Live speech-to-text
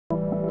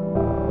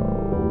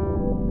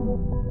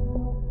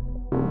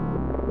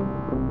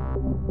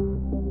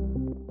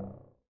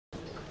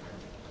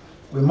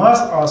we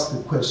must ask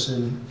the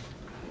question,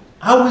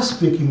 are we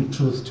speaking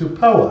truth to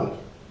power?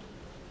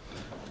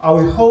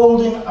 Are we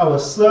holding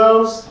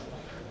ourselves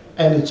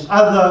and each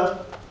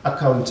other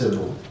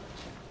accountable?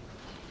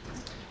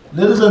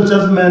 Ladies and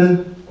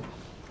gentlemen,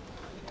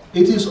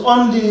 it is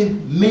only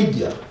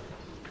media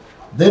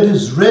that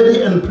is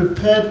ready and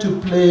prepared to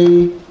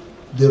play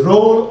the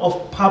role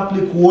of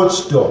public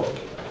watchdog,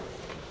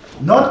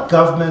 not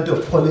government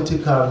or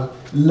political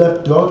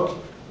lapdog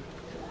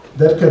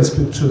that can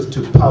speak truth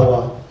to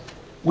power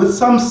with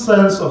some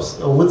sense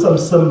of, with some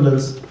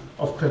semblance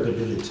of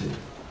credibility.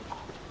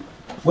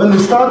 When we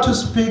start to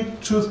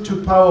speak truth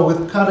to power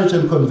with courage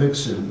and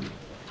conviction,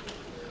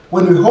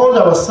 when we hold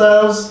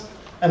ourselves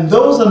and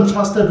those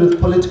entrusted with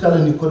political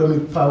and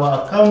economic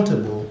power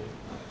accountable,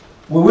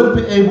 we will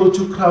be able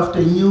to craft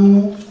a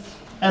new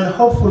and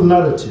hopeful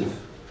narrative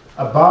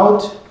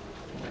about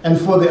and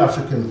for the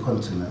African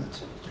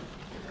continent.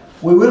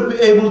 We will be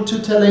able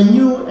to tell a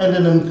new and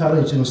an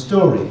encouraging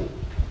story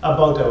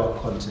about our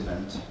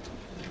continent.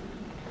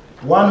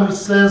 One which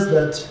says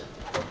that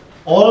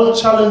all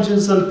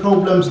challenges and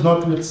problems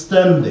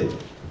notwithstanding,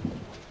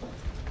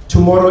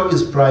 tomorrow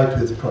is bright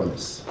with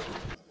promise.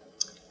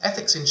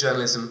 Ethics in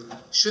journalism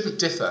shouldn't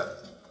differ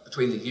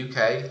between the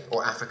UK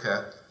or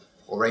Africa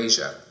or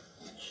Asia.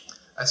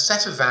 A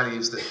set of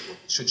values that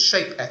should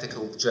shape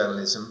ethical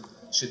journalism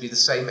should be the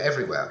same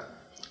everywhere.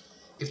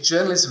 If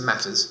journalism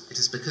matters, it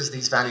is because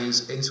these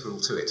values are integral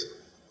to it,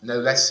 no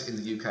less in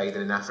the UK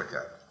than in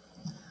Africa.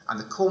 And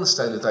the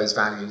cornerstone of those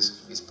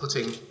values is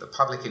putting the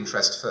public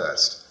interest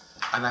first.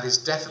 And that is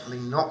definitely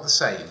not the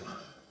same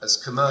as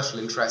commercial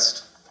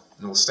interest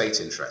nor state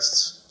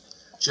interests.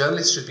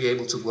 Journalists should be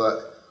able to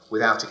work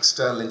without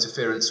external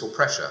interference or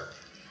pressure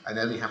and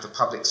only have the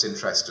public's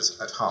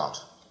interest at heart.